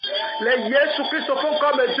Le Jésus Christ font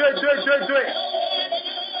comme Dieu.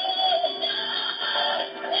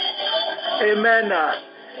 Amen.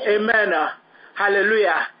 Amen.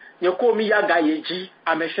 Hallelujah. Nyeko mi ya gayeji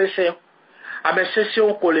amesese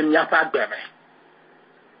ko le miapa gbeme.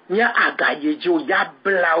 Nya agayeji o ya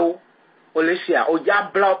blao. Olesia o ya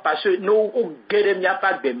blao parce que no o gere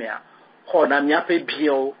miapa gbeme a. Ho na miape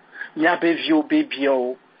bio, miape vio be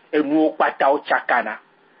bio, enu o pata o chakana.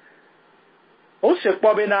 O se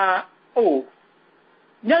kpobe na o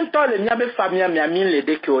nyanto le miabe famia miamin le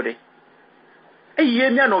dekore. Eye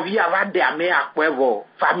mia no vi avade ame akwevo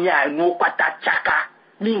famia enu kwata chaka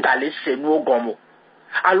minga le se nu gomo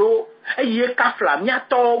alo eye kafla mia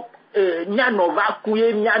to mia no va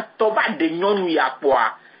kuye mia to va de nyonu ya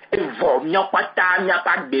poa evo mia kwata mia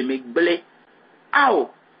pa gbe me gble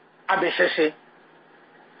ao amesese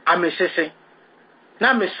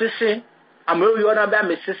na mesese amoyo na ba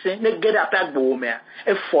mesese ne gede apa gbo me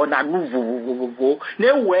e fo na nu vovovovo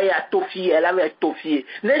ne we ya tofie la ve tofie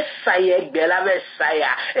ne saye gbe la ve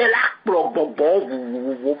saya e la gbogbo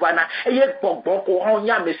vovovovo na e ye gbogbo ko hon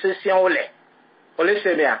ya mesese ole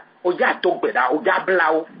se me a o ja to gbe da o ja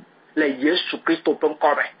blawo le Yesu Kristo pon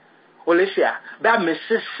kore ole se a ba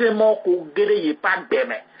mesese mo ko gede ye pa gbe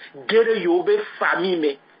me gede yo be famille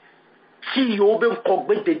me si yo be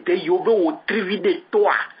nkogbe de yo be o trivi de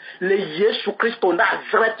toi le Yesu Christo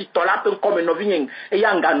Nazareth tola pe comme no vien e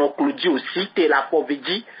yanga no kludi aussi te la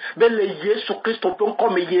povedi be le Yesu Christo pe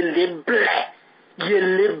comme ye le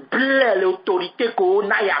blé l'autorité ko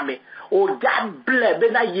na yame o ja blé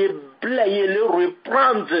be na ye blé ye le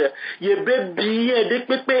reprendre ye be bien de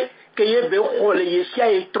pepe que ye be xole ye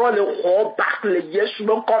sia e tro le xo bak le Yesu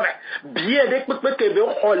bon comme bien de pepe que be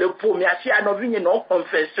xole pour mi asia no vien no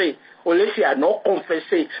confesser o le si a non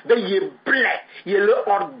confessé be ye blé ye le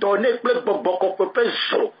ordonné ple boboko pepe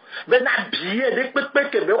zo be na bien de pepe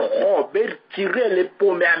que be xo be tirer les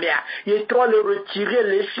pommes amia ye trop le retirer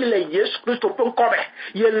les si le Yesu Christ pour comme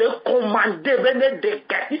ye le commander be ne de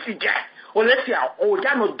gatifija o le si a o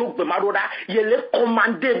ja no dogbe maroda ye le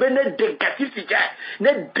commander be ne de gatifija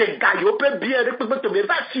ne de ga yo pe bien de pepe que be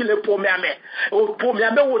va si le pommes amia o pommes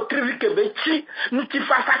amia o trivi que be ti nous ti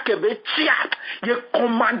fa ça que be ti ye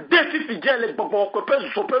commander si fidèle les bobo que peut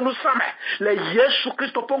nous sommes les Jésus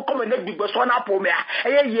Christ pour comme ne bi besoin na pour mais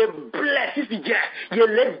et ye bless si fidèle ye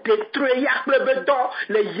le détruire ya plebedo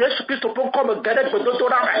les Jésus Christ pour comme gade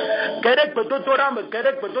bedodorame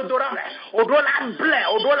odola blé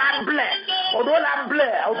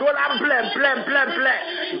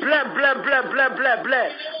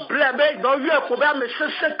be do ye ko ba me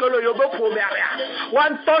se que le yobo pour mais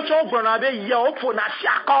wan to so gbona be ye o fo na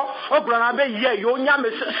siako o gbona be ye yo nya me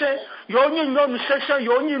se yo nyi no se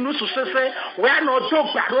yo nyi nu su se we no do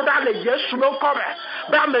gbado da le Yesu mo come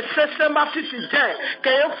ba me se ma fiti je ke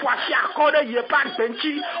e foasi akode ye pa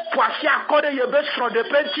penti foasi akode ye be so de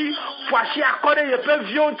penti foasi akode ye pe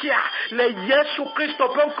viontia le Yesu Christo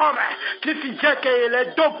pe come ti fi je ke le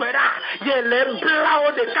do gbera ye le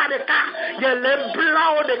blao de kadeka ye le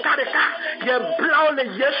blao de kadeka ye blao le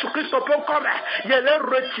Yesu Christo pe come ye le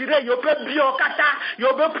retirer yo pe biokata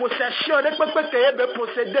yo be possession de pepe ke ye be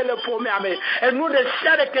posséder le pommes et nous les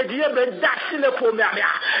serres que Dieu me dassi le pommes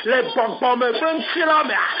les bonbons me prennent si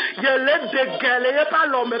l'homme il les dégalé pas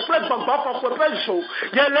l'homme prend bonbons qu'on peut jouer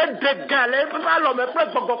il les dégalé pas l'homme prend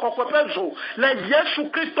bonbons qu'on peut jouer les Jésus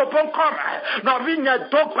Christ pour comme dans vigne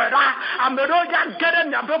d'opéra amero ya gere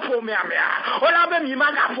mi abe pommes o la be mi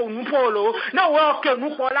maga fo nu polo na wo ke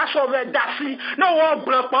nu ko la so be dassi na wo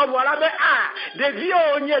blan pa voilà be de vie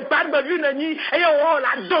on y ban be vu ni e yo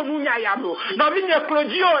la donu nya ya no dans vigne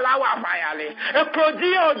Claudio la wa fayale e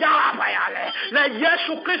Claudio ja wa fayale le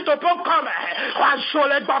Yesu Christo pour comme wa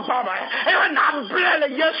sole babama e na blé le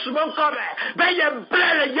Yesu mon comme be ye blé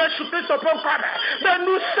le Yesu Christo pour comme be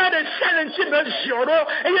nous c'est de celle be joro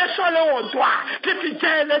e ye so le on doit qui fi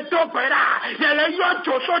le dopera ye le yo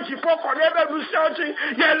joso di po ko ne be nous soji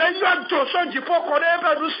ye le yo joso di po ko ne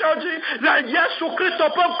be nous soji le Yesu Christo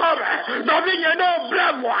pour comme no vi ye no blé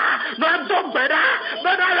moi no dopera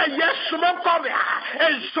be na le Yesu mon comme e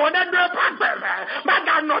so ne pas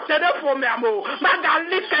maga note de pomemo maga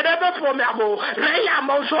like de pomemo reya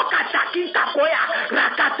mozo kataki kakoya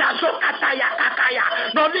rakata zo kataya kakaya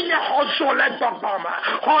no liye hozole bogbom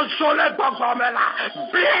la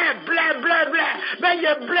blé be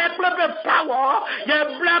ye blé power ye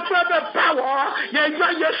blé power ye yo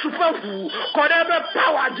ye super vous connaît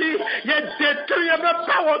power dit ye détruit me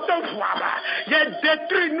pas autant voir. Il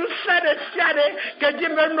détruit nous serre serre que Dieu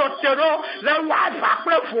me notera le wa va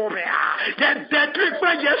pour moi. Il détruit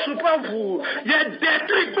pas Jésus pour vous. Il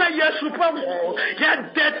détruit pas Jésus pour vous.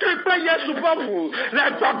 Il détruit pas Jésus pour vous.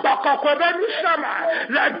 Le baba kokobe nous sommes.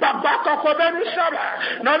 Le baba kokobe nous sommes.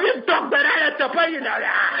 Nous vivons donc berale te pas une là.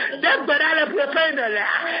 Dès berale te pas une là.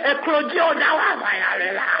 Et Claudie on a wa va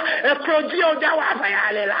aller là. Et Claudie on a wa va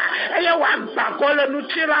aller là. Et wa bakole nous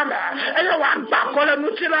tira. Et wa bakole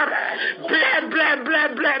nous tira. Blé blé blé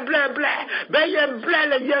blé blé blé. Ben il blé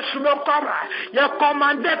le Jésus me comme. Il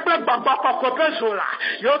commandé pour baba kokobe zola.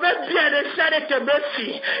 Il veut bien de serre que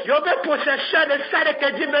merci. Il veut possession de serre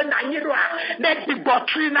que Dieu me n'a ni droit. N'est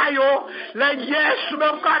doctrine yo. Le Jésus me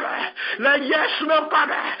comme. Le Jésus me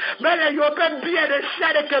comme. Mais il veut bien de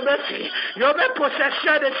serre que merci. Il veut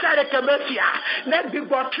possession de serre que merci. N'est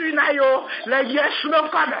doctrine yo. Le Jésus me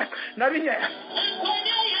comme. Navigne.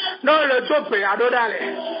 Non le dope adorale.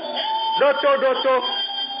 Doto.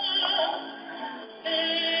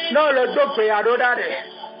 Non le dope adorale.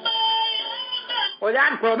 Oya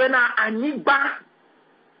gbɔmena anyigba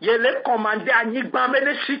yele commandé anyigba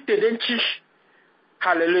mene si tedenchi.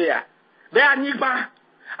 Hallelujah. Be anyigba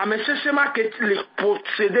amesesema ke le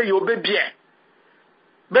posséder yo be bien.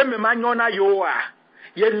 Be me manyona yo a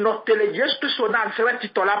ye notele Yesu so na sewe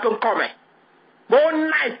titola pe nkome. Bon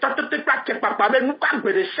na itotote pa ke papa be nu ka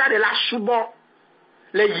gbede sha de la subo.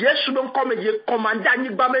 Le Yesu be nkome ye commandé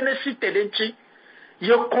anyigba mene si tedenchi.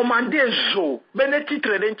 Ye commandé zo mene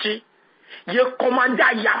titre denchi. Je commandé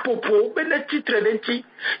à Yapopo, ben le titre d'enti.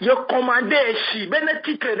 Je commandé ici, ben le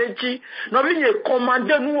titre d'enti. Non, mais je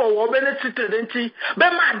commandé nous au ben le titre d'enti. Ben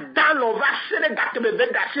ma dans va se le gâteau ben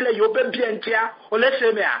d'assile yo ben bien tia. On laisse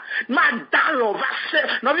mea. Ma dans va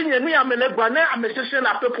se. Non, mais nous amène bonheur à monsieur c'est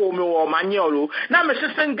un peu pour me au maniolo. Non, mais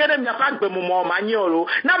c'est un gars n'a pas de moment au maniolo.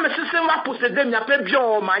 Non, mais c'est va posséder n'a pas bien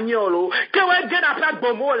au maniolo. Que ouais gars n'a pas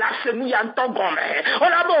de mot là c'est nous y a un temps gomme. On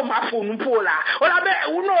a bon ma fou nous pour là. On a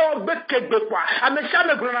ben uno bec quoi amesha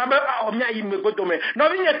me groname o mia yi me godome no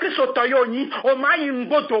bi ye Kristo toyo ni o ma yi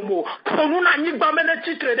ngodomo ponu na ni gba me na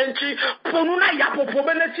titre denti ponu na ya popo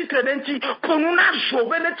be na titre denti ponu na jo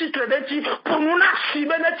be na titre denti ponu na si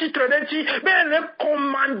be na titre denti be le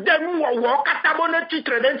commande nous wo katabo na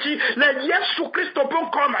titre denti le Yesu Kristo pon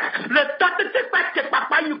comme le tante pas que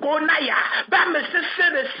papa yi ko na ya ba me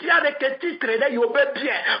se de sia de que titre de yo be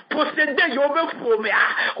bien posséder yo be fomea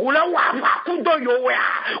ou la wa kundo yo wa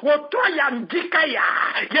wo to ya ndika ya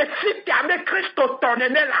yesiti ame Kristo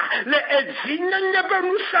tonenela le ezine nebe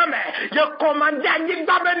nous sommes ye commandé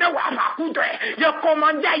anyigba bene wa bakudre ye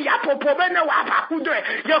commandé ya popo bene wa bakudre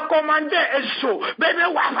ye commandé eso bene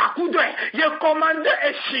wa bakudre ye commandé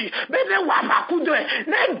esi bene wa bakudre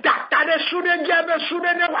ne data de sude jebe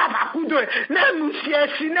sude ne wa bakudre ne musie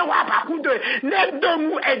esi ne wa bakudre ne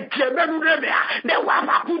donu ejebe nu debea ne wa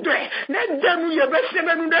bakudre ne denu yebe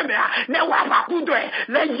sebe nu debea ne wa bakudre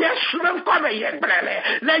le Yesu comme ye brele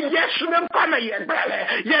le Yesu comme ye brele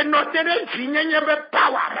ye notere vinye be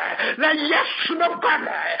power le Yesu comme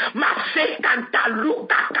marche kanta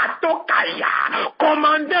luka katoka ya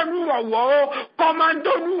commande nous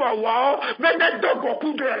venez de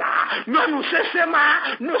beaucoup de là nous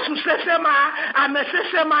cessema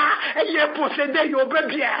amesesema et ye posséder yo be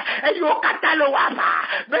bien et yo katalo waba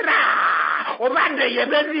bena obande ye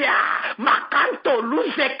beria makanto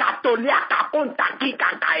luze katolia kakonta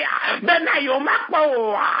kikakaya bena yo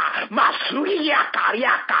makpoa masuya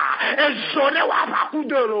kariaka ezone wa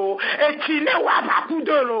bakudolo etine wa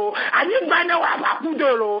bakudolo anibane wa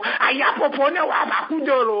bakudolo ayapopone wa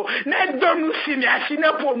bakudolo ne donu sini asine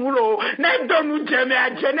ponulo ne donu jeme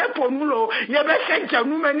ajene ponulo yebe se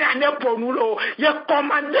jenu meni ane ponulo ye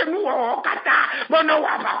commande nous o kata bono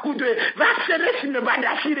wa bakudwe va sere sime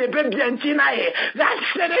badashire be bientina e va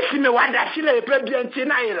sere sime wadashire be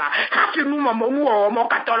bientina e la kasi nous mamu o mo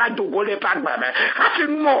katola dogole pa gbeme kasi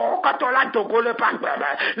nous mo katola dogole pa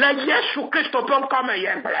gbeme le Yesu Kristo pon comme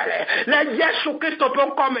yenglele le Yesu Kristo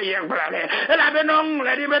pon comme yenglele e la benon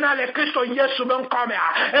le dibena le Kristo Yesu ben comme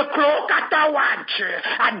e kro kata watch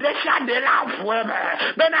adesha de la voeme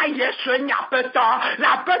bena Yesu nya peto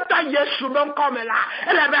la peto Yesu ben comme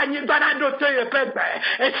la e la bani bana dote e pepe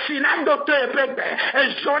e sina dote e pepe e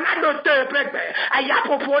zona dote e pepe begbe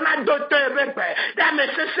ayapopo na doto begbe da me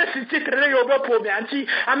sese si titre yo be po bianti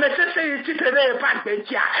ame sese yi titre be fa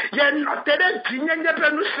gbetia ye notere tinyenye pe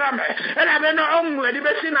nu same ela be no onwe di be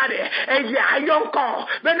sinade e ya ayonko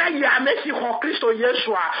be na ya mesi ho Kristo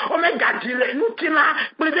Yesu a o me gadile nutina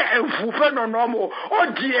plede enfu fe no nomo o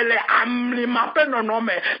diele amli ma pe no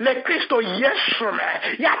nome le Kristo Yesu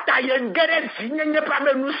me ya ta ye ngere tinyenye pa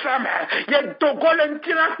me nu same ye dogole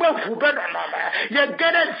ntina pe fu be no nome ye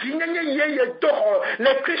ngere tinyenye ye doho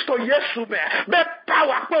le Kristo Yesu me be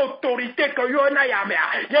power pe autorité que yo na ya me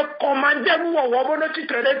ye commande nous o bo no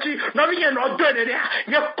titre de ti no bi ye no do de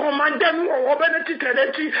ye commande nous o bo no titre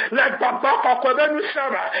de ti le baba ko be nu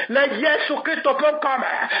same le Yesu Kristo pe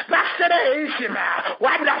come va sere isime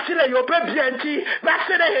wa da sire yo pe bienti va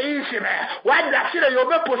sere isime wa da sire yo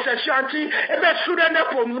be possession ti e be sude ne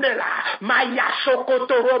po mu de la ma ya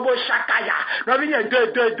sokoto robo shakaya no bi ye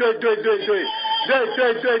deux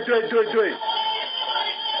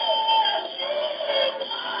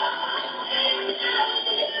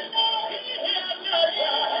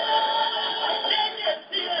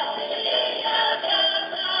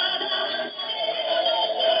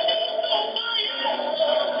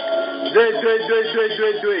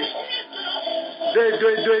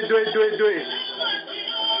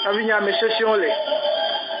avinya me session le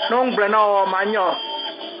non brana o manyo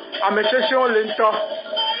a me session le nto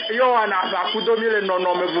yo ana fa kudo mi le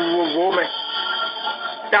nono me vuvu me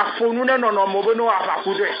ta fonu ne nono mo be no afa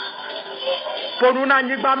kudo fonu na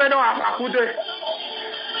nyigba me no afa kudo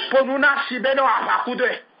fonu na sibe no afa kudo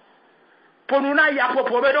fonu na ya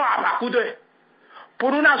popo be no afa kudo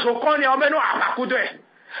fonu na zokoni o be no afa kudo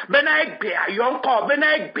bena egbe ayonko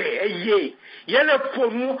bena egbe eye yele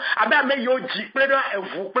fonu aba me yo ji pledo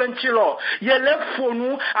evu plenchilo yele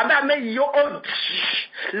fonu aba me yo odi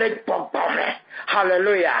le gbọgbọmẹ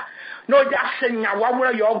hallelujah no ja senya wa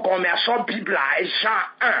wura yo gome so bibla Jean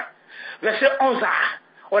 1 verset 11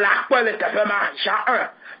 on la appelle tefema Jean 1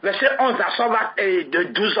 verset 11 à 120 de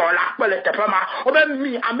 12 ans la appelle tefema o be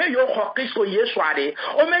mi ame yo ho Kristo Yesu ade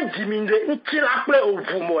o me diminde nti la ple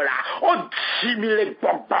ovumola o dimile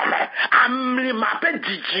gbọgbọmẹ amli ma pe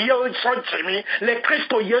diji yo so jimi le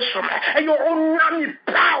Kristo Yesu me e yo onami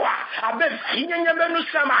power abe finyenye menu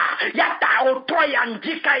sama ya ta o to ya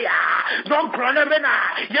ndika ya donc grone bena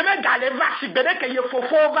ye me gale vasi bede ke ye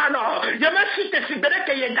fofo va no ye me site si bede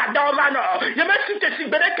ke ye gada va no ye me site si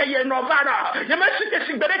bede ke ye no va no ye me site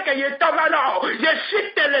si bede ke ye to va no ye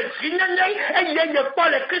site le finyenye e ye po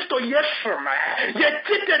le Kristo Yesu me ye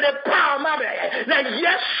site de pa ma be le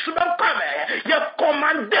Yesu me come ye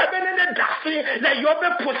commande bene de dasi le yobe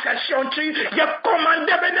possession ti ye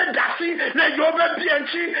commande bene dasi le yobe bien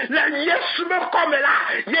ti le Yesu me come là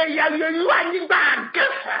ye ya yo anigba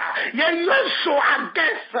agesa ye yo so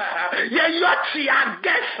agesa ye yo ti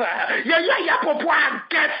agesa ye yo ya popo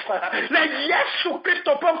agesa le Yesu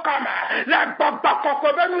Kristo pe come le baba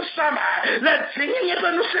koko be nu sama le tinye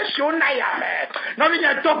be nu session na ya me no bi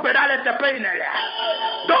nye dogbeda le te pe inele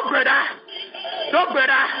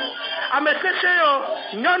dogbeda ame sese yo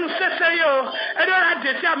nyonu sese yo edo la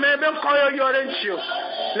desi ame be nko yo yore nchio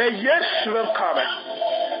le Yesu be come.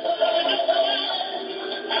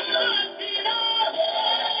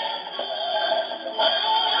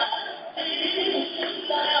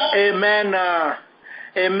 Amen.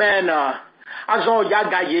 Amen. Azon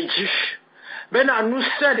yaga yeji. Bena nous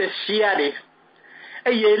se de siade.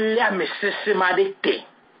 E ye lia me sese ma de te.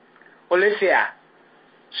 Ole sea.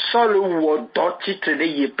 Solo wo do titre de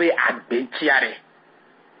yepe agbentiare.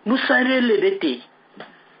 Nous sare le de te.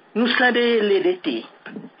 Nous sare le de te.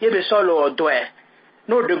 Yebe solo doe.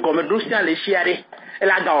 No de gomme nous sian le siade. E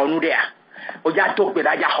la ga onu de a. O ja tokbe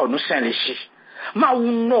da ja ho nous sian le si. Ma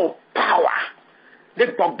no power. De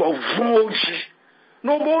gbogbo voji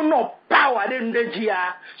no bo no power de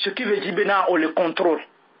ndejia ce qui veut dire bena on le contrôle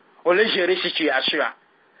on le gérer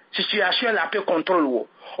situation la peut contrôle wo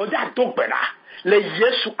o ja dogbera le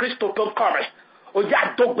Yesu Kristo peut comme o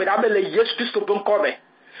ja dogbera mais le Yesu Kristo peut comme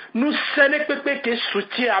nous sene pepe que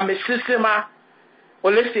soutien à mes systèmes o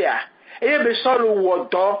le faire et be solo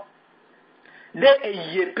wodo de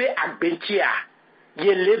yepe agbentia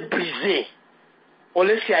ye le briser. O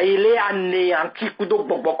le si a ile anéanti kudo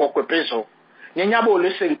gbogbo kokwe peso. Nyanya bo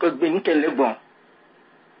le se nkogbe nke le bon.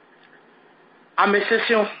 A mes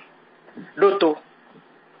sessions d'auto.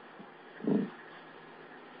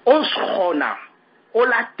 O sona. O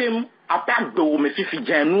la tem apak do me fifi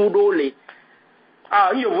djenu do le.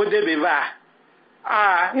 Ah, yo vode beva.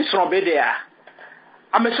 Ah, ni son bede a.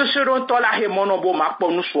 A mes sessions d'auto la he mono bo makpo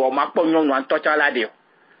nuso, makpo nyon an tocha la de.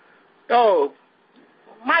 Oh,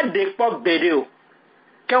 ma de pok bede o.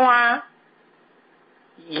 Kewa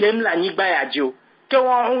yem la nyigba ya jo ke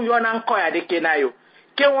won hu yo na nko ya de ke na yo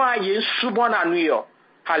ke won ye subo na nu yo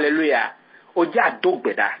hallelujah o ja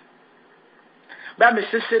dogbeda ba me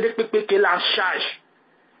se de pepe ke la charge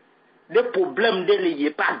des problèmes de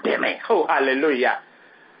l'ayé pas demain. Oh, alléluia.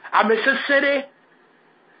 A me se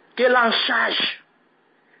que l'en charge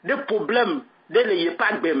des problèmes de l'ayé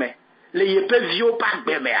pas demain. L'ayé pas vio pas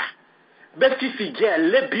demain. Beti fidje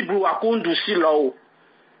le Bible wa kondusi lo.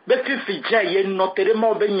 Beti fidje ye notere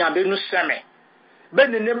mo be nyambe nu seme.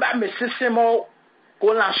 Ben ne ba me se mo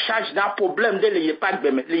qu'on en charge d'un problème de l'ayé pas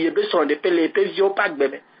demain. L'ayé be son de pe l'ayé pas vio pas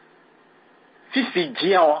demain. Fifi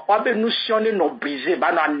Dieu, on va nous sionner nos brisés,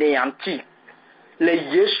 bah nous anéantis. Les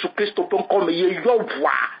Jésus Christ au point comme il y a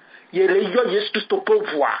voir, il y a les Jésus Christ au point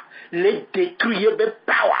voir, les détruire de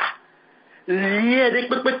power, lié de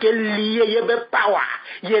peu que lié y a power,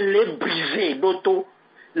 il y a les brisés d'auto,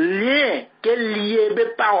 lié que lié de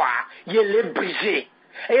power, il y a les brisés,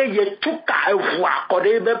 et il y a tout qu'à voir qu'on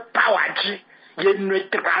est de power, il y a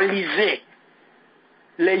neutralisé.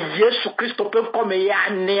 Les Jésus Christ peut comme y a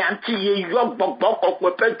anéanti y yo gbogbo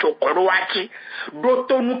ko pe chokoro achi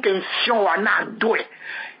doto nu kension wa na doe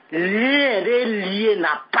lié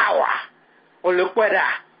na power o le kwera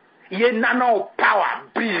ye nana o power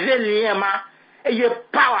briser lien ma et ye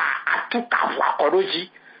power à tout avoir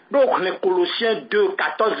koroji donc les Colossiens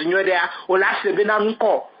 2:14 nyorea o la sebe na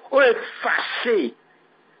nko o effacer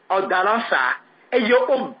en dans ça et yo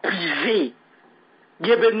o briser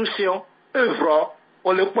ye benusion œuvre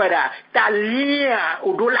on le pourra ta ligne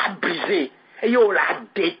au dos la briser et on la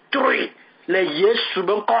détruit les Jésus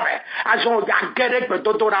bon comme agent ya guerre que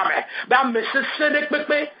dodorame ba me se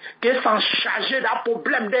de que sans charger d'un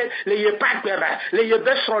problème de les pas les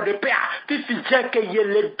besoin de paix qui fait que y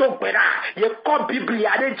les dobera y comme bible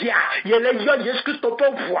ya de dia y les yo Jésus Christ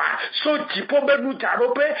peut voir so tipo be nous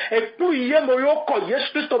tarope et tout y mo yo ko Jésus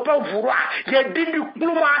Christ peut voir y dit du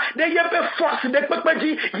pluma de y be force de pepe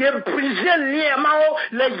dit y briser lien mao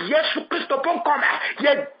les Jésus Christ peut comme y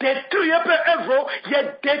détruire peu œuvre y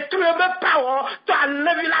détruire power to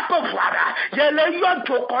levi la pouvoir ye le yo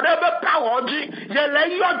to korebe power di ye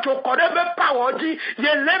le yo to korebe power di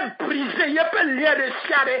ye le briser ye pe lier de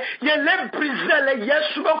siare ye le briser le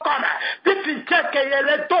Yesu comme pipi que ye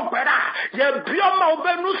le topera ye bioma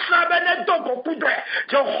obe nous sabe ne dogo kudre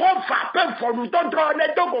Jehova pe for nous don ne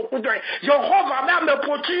dogo kudre Jehova me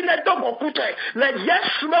poti ne dogo kudre le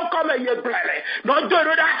Yesu comme ye blele no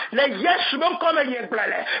doroda le Yesu comme ye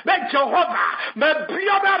blele mais Jehova me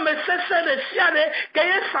bioma me cesse de siane que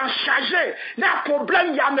ye sans charger na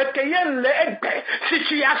problème ya me que ye le egbe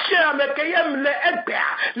situation me que ye le egbe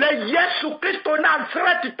le Yesu Christ na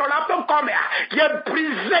frère to la pon comme ye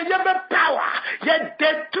briser ye be power ye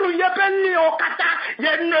détruire ye be li o kata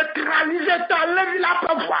ye neutraliser ta levi la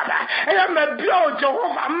pouvoir et me bio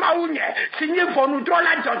Jehova maunye signé for nous droit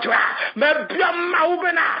la jojo me bio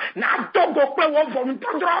maubena na dogo pe wo for nous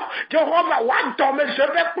droit Jehova wa do me je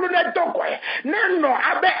vais plus ne dogo ne no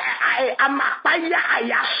abe amapaya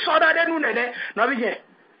aya soda de nu ne no biye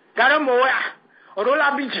garamo ya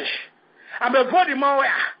orola biji abe body mo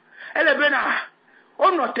ya elebena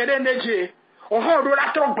ono tere neje oho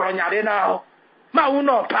orola to gbonyare na ma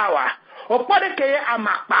uno power opode ke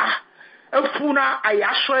amapa efuna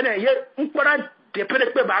aya so ne ye nkpora de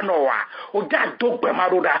perepe ba no wa o da dogbe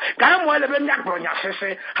maroda garamo elebe nya gbronya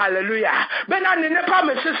sese hallelujah bena ne ne pa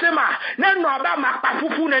me sese ma ne no ba ma pa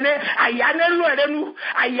fufu ne ne aya ne lo erenu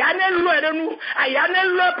aya ne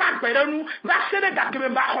lo pa perenu va se de dakeme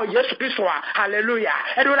ba ho Yesu Kristo hallelujah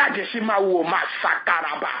e do la jesi ma wo ma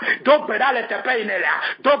sakaraba dogbe da le tepe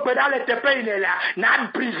inela na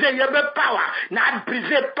briser ye be power na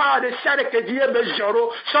briser power de sare ke die be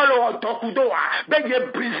joro solo o dokudo be ye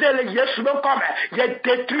briser le Yesu be comme ye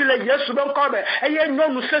détruit le Yesu ben comme et ye no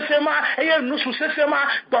nous sesema et ye nous sesema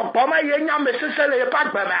donc bon ma ye nya me sese le pas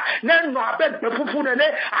gbema ne no abet be fufu ne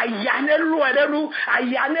ayane lu erenu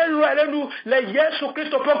le Yesu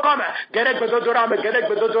Christ ben comme gere bedodorame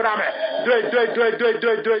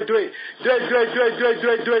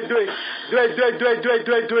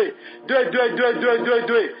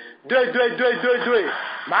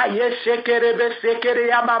ma ye sekere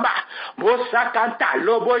ya mama bosa kanta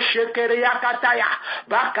lobo shekere ya kataya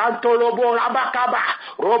bakanto lobo rabakaba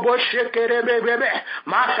robo shekere bebe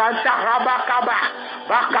makanta rabakaba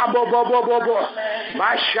bakabo bobo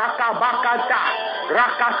mashaka bakanta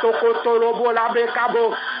rakato koto lobo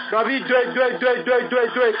labekabo Davi 2 2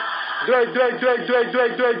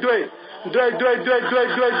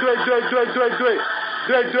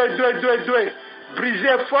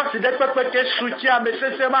 briser force de peuple que soutient mais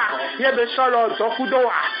c'est seulement il y a besoin de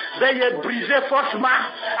dokudoa ben il briser force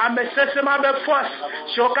ma mais c'est seulement de force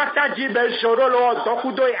sur kata dit ben jorolo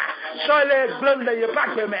dokudoya sur les blondes il pas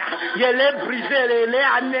que mais il les briser les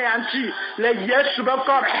anéantis les yesu ben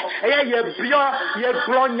comme et il bien il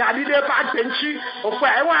glognali de pas benchi au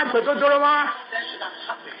fait on a besoin de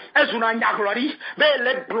ezuna nyaglori be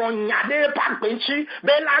le glonyade pa gbenchi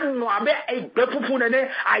be la noa be egbe fufu nene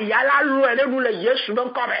ayala lu ele nu le yesu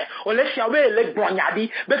ben kobe o le sia be le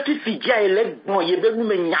glonyadi be fifija ele glonye be nu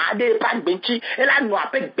me nyade pa gbenchi e la noa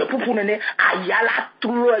pe egbe fufu nene ayala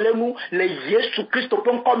tru ele nu le yesu kristo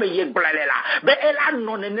pon kobe ye glele la be e la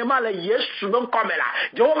no nene ma le yesu ben kobe la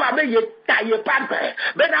jehova be ye taye pa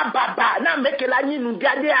be na baba na meke la nyinu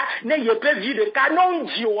diade ne ye pe vide kanon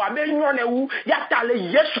ji o be nyone wu ya ta le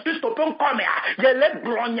yesu Kristo peut comme il y a les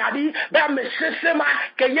glognadi ben mais c'est ma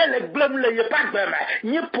que il y a les blâmes le pas de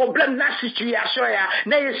ni problème na situation ya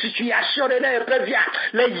na situation de pas bien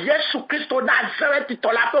le Jésus Kristo Nazareth to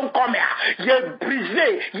la peut comme il est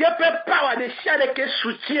brisé il peut pas de ciel que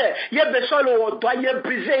soutien il besoin le doit il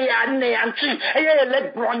brisé et anéanti et il y a les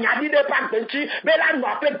glognadi de pas benti mais là nous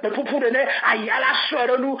appelle pour donner aïe à la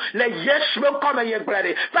soeur nous le Jésus comme il est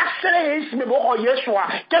blessé parce que mais bon Jésus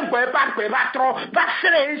que pas trop parce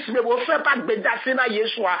que me bo so pa gbedase na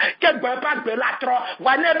Yeshua ke gbe pa gbe la tro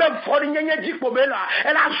wa ne be fori nyenye dikpo be la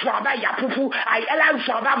e la so ba ya fufu ai e la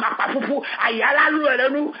so ba ma pa fufu ai ala lu ele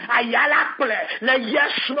nu ai ala ple le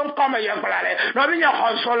Yesu no come ye glare no bi nya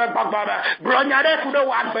console gbagba ba bronyare ku de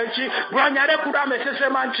wa gbechi bronyare ku da mesese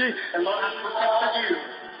manchi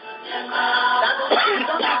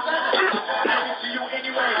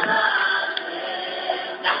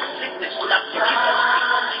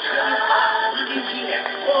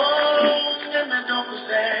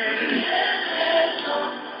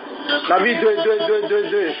La vie 2.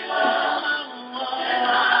 Deux.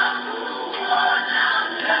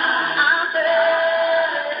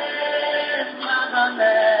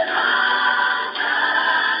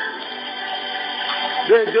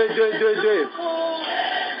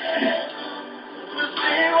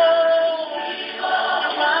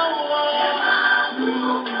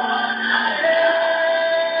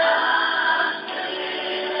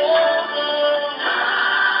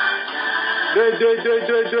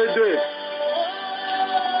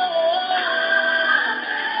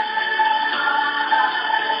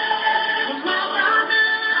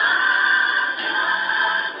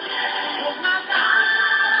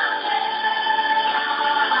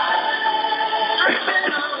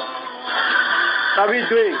 La vie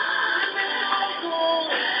 2.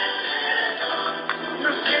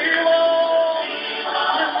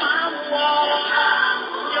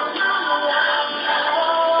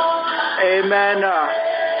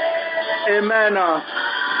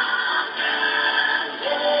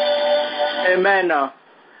 Amen.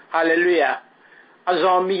 Hallelujah.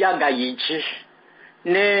 Azon mi ya gayichi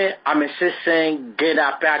ne amesesen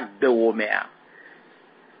geda pa de womea.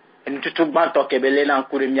 En tutu banto kebele na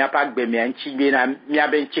nkure mi apa gbe mi anchi be na mi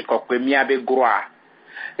abe nchi kokwe mi abe groa.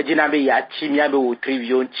 Ejina be ya chi mi abe o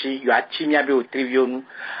trivio nchi, yo achi mi abe o trivio nu.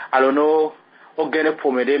 Alono o gene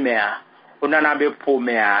pomede mea. Onana be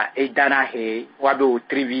pomea e dana he wabe o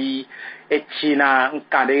trivi e china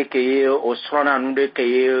nkande keye o srona nude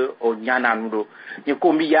keye o nyana nudo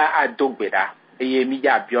nyiko mi ya adogbeda e ye mi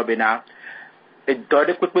ya biobena e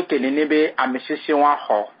dode kwekwe kenene be amesese wa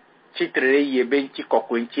ho chitrere ye be nchi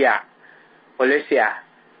kokwenchi a olesia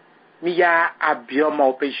mi ya abioma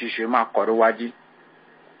ope jugement korowaji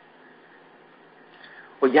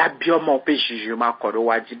o ya bioma ope jugement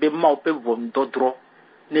korowaji be ma ope vondodro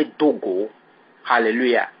ne dogo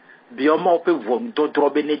hallelujah bioma ope vondo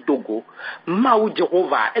drobe ne dogo ma u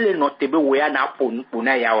Jehova ele no tebe we ya na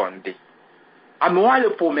pona ya onde amwa le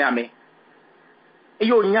pome ame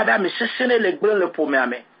eyo nyada me sesene le gble le pome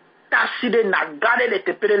ame taside na gade le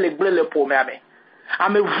tepere le gble le pome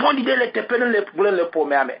ame vondi de le tepere le gble le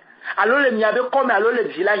pome ame alo le miabe comme alo le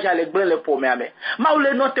village le gble le pome ame ma u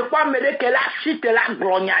le note kwa mede ke la site la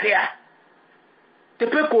glonyade a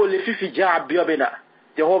tepe ko le fifi ja biobena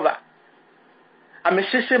Jehova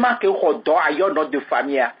amesesema ke hodo ayo no de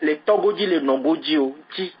famille le togoji le nongoji o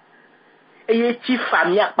ti eye ti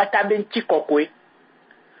famille pata ben ti kokwe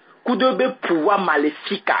kudobe pouvoir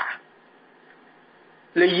maléfique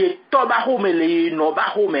le ye toba home le no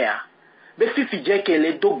ba home a be fifi je ke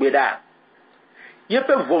le dogbeda ye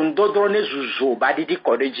pe vondo drone zuzo ba didi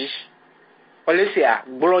kodeji olesia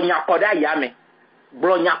blonya koda yame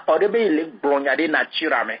blonya kode be le blonya de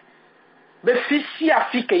nature me be fisi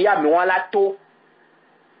afike ya me wala to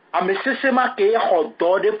amesesema ke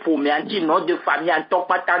hodo de pomianji no de famille en to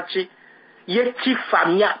patanchi ye ti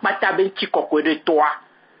famille pata ben ti kokore toi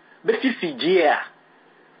be fifi dia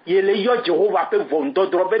ye le yo Jehovah pe vondo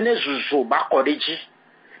drobe ne zuzo ba koreji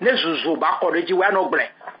ne zuzo ba koreji wa no bre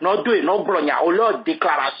no do no bronya o lo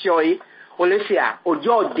déclaration yi o le sia o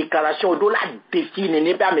yo déclaration do la défi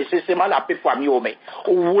ne ba me c'est mal la pe famille o me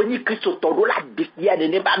o woni Christ to do la défi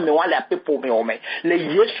ne ba me wa la pe pour me o me le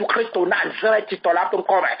Yesu Christ na Nazareth to la pe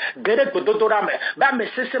ko me gere do do ra me ba me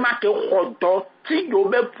c'est mal ke rodo ti yo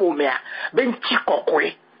be pour me ben ti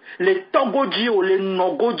kokwe le togoji o le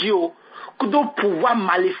nogoji o kudo pouvoir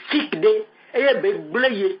maléfique de eye be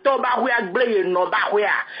gleye to ba hwe gleye no ba hwe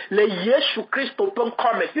le Yesu Christ peut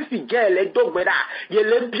comme si je le dogbera ye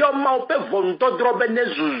le bioma o pe vondo drobe ne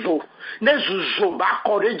zuzo ba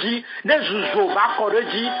koreji ne zuzo ba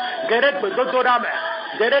koreji gere be dodorame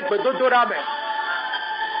gere be dodorame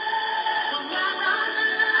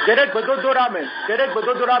gere be dodorame gere be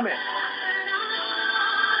dodorame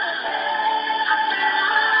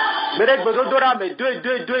Berek bedodorame,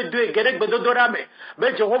 deux, gerek bedodorame.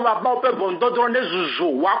 Ben Jehovah ma pe bondodone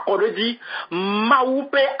zuzu wa koredi ma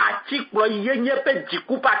upe atiklo yenye pe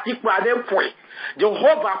dikupa atiklo ane pwe.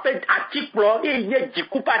 Jehovah pe atiklo yenye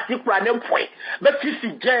dikupa atiklo ane pwe. Ben fisi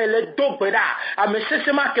jele dobera ame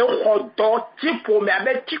sesema ke rodo tipo me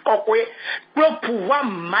ame tikokwe le pouvoir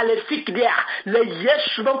maléfique dia le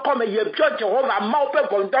Yesu ben comme ye bio Jehovah ma upe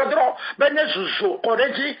bondodro ben zuzu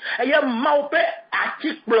koredi eye ma upe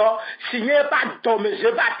atiklo signé par Dom je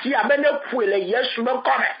bâti amène pour les Yesu ben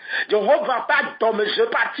comme Jehovah pas Dom je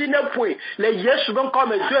bâti ne pour les Yesu ben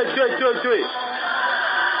comme deux.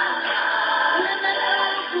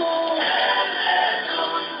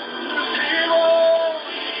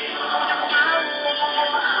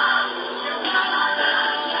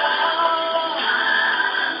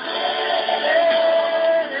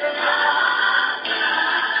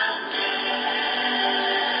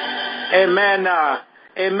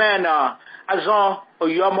 Amen. Azon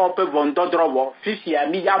oyomo pe vondo drobo fisi ya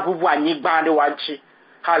mi ya bubu anyigba de wanchi.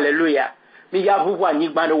 Hallelujah. Mi ya bubu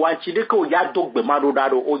anyigba de wanchi de ko ya dogbe maro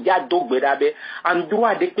daro o ya dogbe dabe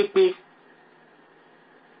androit de pepe.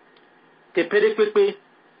 Te pere pepe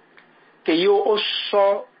ke yo o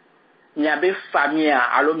so nyabe famille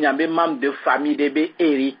alo nyabe membre de famille de be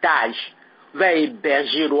héritage ve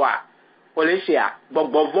berger roi. Olesia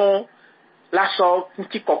bogbovon la so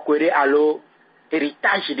nti kokwere alo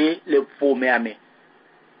héritage de le pomeame.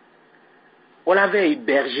 On avait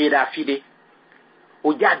berger da fide.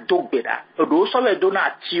 O ya dogbeda. O do so we do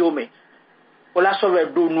na tiome. O la so we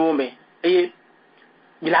do no me. E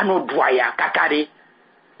milano doya kakare.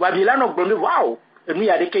 Wa milano gbonu wow. Enu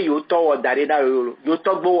ya de ke yo to o dare da yolo. Yo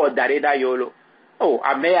to gbo o dare da yolo. Oh,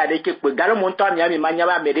 ame ya de ke pe garo monto ami ami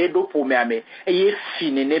manyaba mere do pomeame. E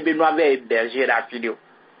fini ne be no avait berger da fide.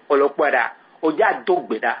 O lo kwada. O ya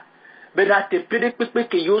dogbeda. Bena te pede pepe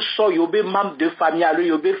ke yo so yo be membre de famille alo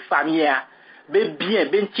yo be famille be bien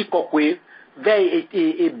ben ti kokwe ve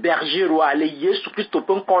et berger roi le Yesu Christ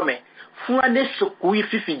pon comme fuane sekui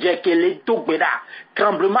fifi je ke le dogbeda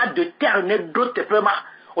tremblement de terre ne do te pema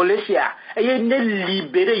olesia e ne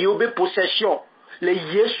libérer yo be possession le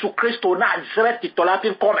Yesu Christ na Nazareth to la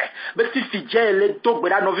pin comme be fifi je le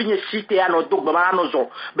dogbeda no vigne cité ya no dogbeda no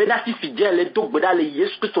zo be na fifi je le dogbeda le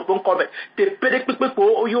Yesu Christ pon comme te pede pepe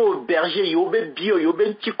ko yo berger yo be bio yo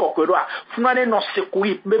be ti kokoro funane no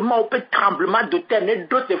sekui be ma o pe tremblement de terre ne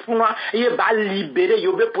do te funa e ba libérer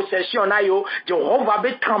yo be possession na yo Jehovah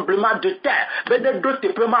be tremblement de terre be de do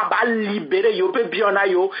te pe ma ba libérer yo be bio na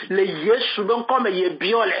yo le Yesu ben comme ye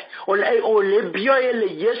bio le bio e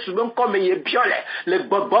le Yesu ben comme ye bio le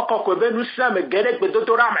gbogbo ko be nu sam gerek be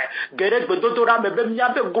dodorame be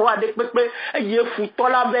miabe goa de pepe ye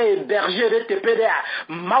futola be berger te peda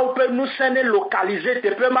ma o pe nu sene localiser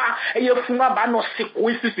te pe ma ye funa ba no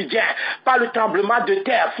sekui fifi par le tremblement de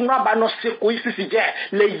terre funa ba no sekui fifi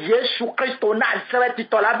le Yesu Christ na Nazareth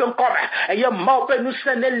to la ben comme ye ma o pe nu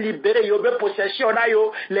sene libérer yo be possession na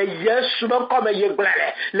yo le Yesu ben comme ye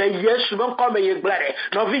glare le Yesu ben comme ye glare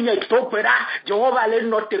no vigne to pera Jehovah le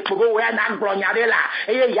no te pogo we na glonyare la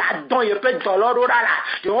e ya don ye pe doloro la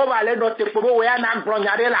Jehovah le no te pogo we na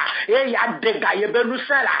glonyare la e ya dega ye be nu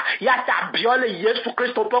sela ya ta biole Yesu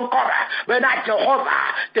Christ pon comme ben na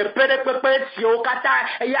Jehovah te pere pepe si o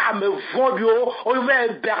kata e ya me vondio o ve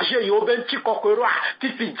berger yo ben ti kokoro ti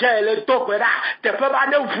fi je le dokera te pe ba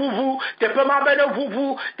ne vuvu te pe ma be ne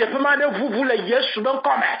vuvu te pe ma ne vuvu le Yesu ben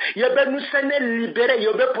comme ye be nu sene libérer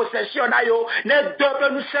yo be possession na yo ne do be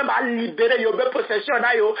nu se ba libérer yo be possession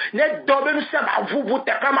na yo ne do be nu se ba vuvu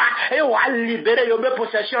te pe ma e wa libérer yo be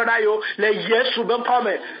possession na yo le Yesu ben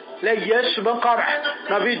comme le Yesu ben comme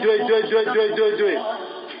na vie 2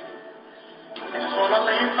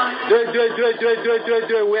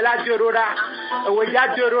 2. Wela 2 roda. Weja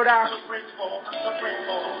 2 roda.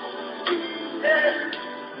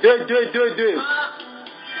 2.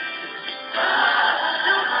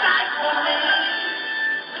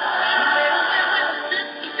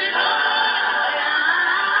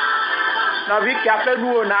 Navi qui a fait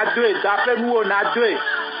nous on a 2. D'après nous on a 2.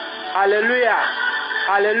 Alléluia.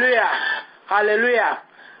 Alléluia. Alléluia.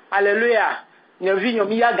 Alléluia. Nyovi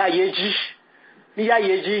nyomi ya ga yeji. Mi ya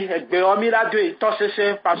yeji egbe o mi la 2 to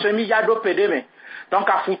sese parce mi ya do pede me. Donc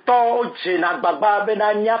afuto o je na gbagba be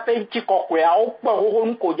na nya pe nti kokwe a o po ho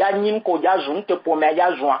nko ja nyim ko ja zun te po me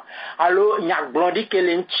ja zun. Alo nya glondi ke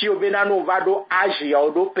le nti o be na no vado age ya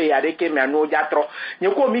o do pe ya de ke me no ja tro.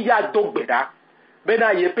 Nyeko mi ya do gbeda. Be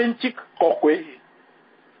na ye pe nti kokwe.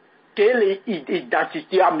 Quelle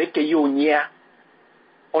identité a meke yo nya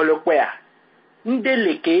o le kwa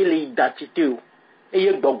ndele quelle identité o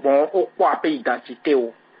eye gbogbon o kwa pe identité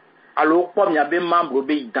o alo kwa mya be membre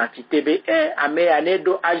be identité be ame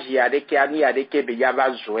anedo agia de ke ani ade ke be ya va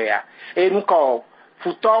zoea nko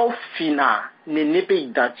futo fina ne pe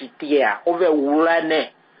identité a o ve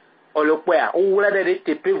wulane o le kwa o wulane de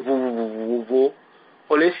te pe vovovo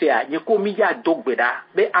o le se a nyeko mi ya dogbeda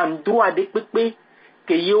be androit de pepe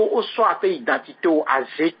que yo o soit fait identité au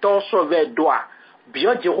azeto sauver doa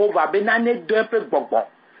bien Jéhovah benane d'un peu bonbon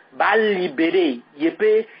ba libérer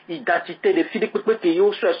yepé identité de Philippe que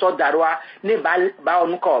yo soit daroa ne ba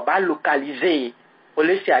onko ba localiser o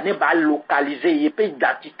lesia ne ba localiser yepé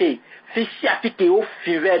identité fisi afike o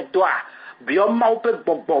fiver doa bien ma o peu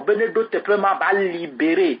bonbon benedo te peut ma ba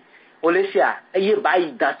libérer o lesia eye ba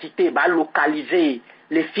identité ba localiser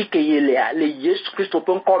les filles que les Jésus Christ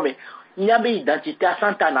peut comme il y a une identité à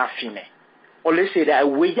Santana fine. On le sait, il y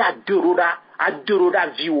a 2 roda, à 2 roda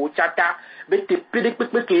vieux, tata, mais te pédé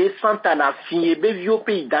que Santana fine, be vieux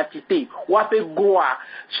pe identité, ou à pe goa,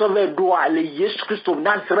 sauver doa, les Jésus Christ,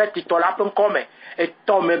 Nazareth, il t'en a comme, et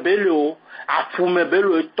tombe bello, à fume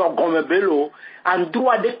bello, et togon bello, en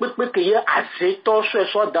droit de que y a assez tôt ce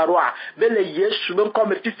soir d'aroa, mais les Jésus, même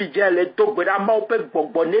comme tu fais dire, les dogbera, ma ou pe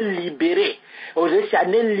bonbonner libéré. Aux essais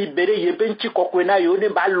libérés, il y a un petit coquena, il y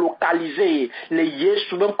a localisé les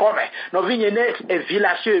Jésus même comme nous venons et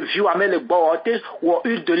village vieux à mettre le bon ou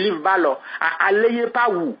une de livre ballon à aller pas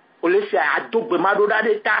où au laisser à double madoda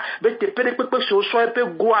d'état mais te péré que ce soit un peu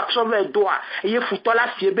go absorber doigt et il faut la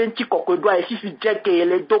fier ben petit coco doigt et si c'est déjà que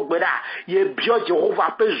les double là il est bien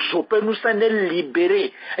Jéhovah peut zoper nous s'en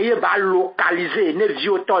libérer et il va localiser ne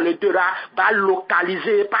vieux temps les deux là va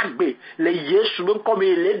localiser pas les Jésus même comme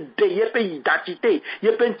il est des pays identité il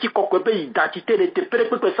y a un petit coco pays identité de te péré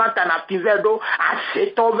que ça t'en a vers d'eau à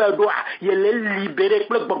cet over doigt il est libéré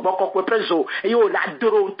que bon coco préso et il a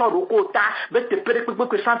deux temps de quota mais te péré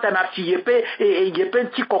que ça na fiepe et il y a un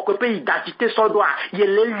petit cocope identité son doigt il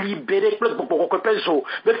est libéré que cocope zo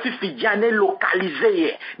mais fifi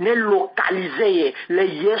ne localisé les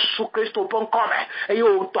Jésus Christ au pont comme et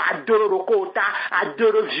on to adore kota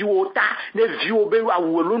adore viota ne viobe wa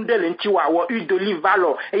wolunde lenti wa u de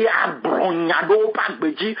livalo et a brognado pa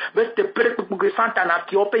gbeji mais te pré que santa na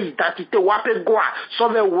fiope identité wa pe goa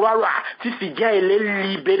sauve wala fifi elle est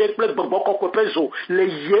libéré que cocope zo les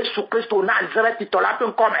Jésus Christ au Nazareth il to la pe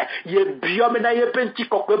comme ye biome na ye penti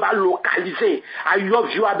kokwe ba localiser ayo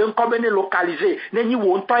vio aben ko bene localiser neni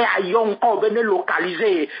wonto ya ayo nko bene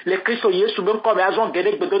localiser le Christ Yesu ben ko be azon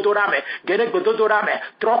gene gbedodorame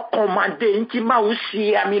trop commandé nti ma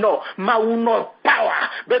usi amino ma uno power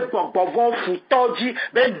be gbogbo von futoji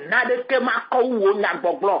be nade ke ma ko wo nya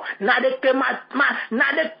gbogbo nade ke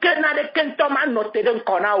nade ke to ma note den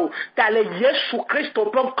kona o tale Yesu Christ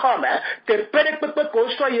pon come te pere pepe ko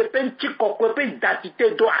so ye penti kokwe pe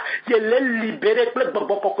identité do je l'ai libéré pour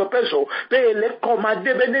beaucoup de personnes, mais les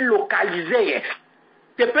commandés venaient localiser.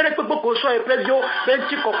 Tu peux que beaucoup soit prévu,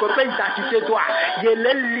 petit cocope identité toi. Je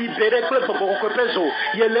l'ai libéré pour beaucoup de personnes.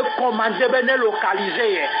 Je l'ai commandé venaient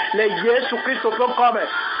localiser. Les Jésus Christ sont comme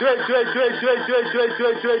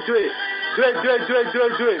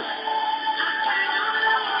 2.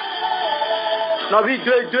 Non, oui,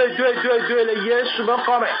 2, les Jésus sont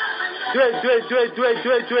comme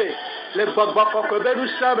 2. Les bobokokebe nous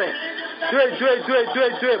sommes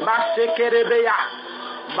 2 masekerebeya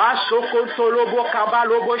masokontolobo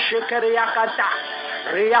kabalobo shekereya kanta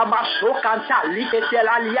ria masokanta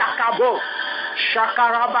liketela liakabo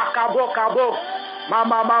shakaraba kabo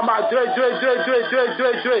mama 2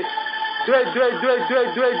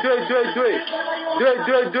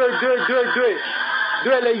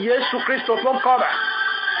 le Yesu Christ pon comme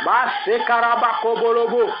masekaraba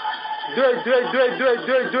kobolobo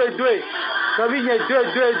 2. Ça vient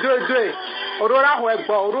 2. Odo la ho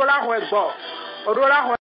egbo, odo la ho egbo. Odo la ho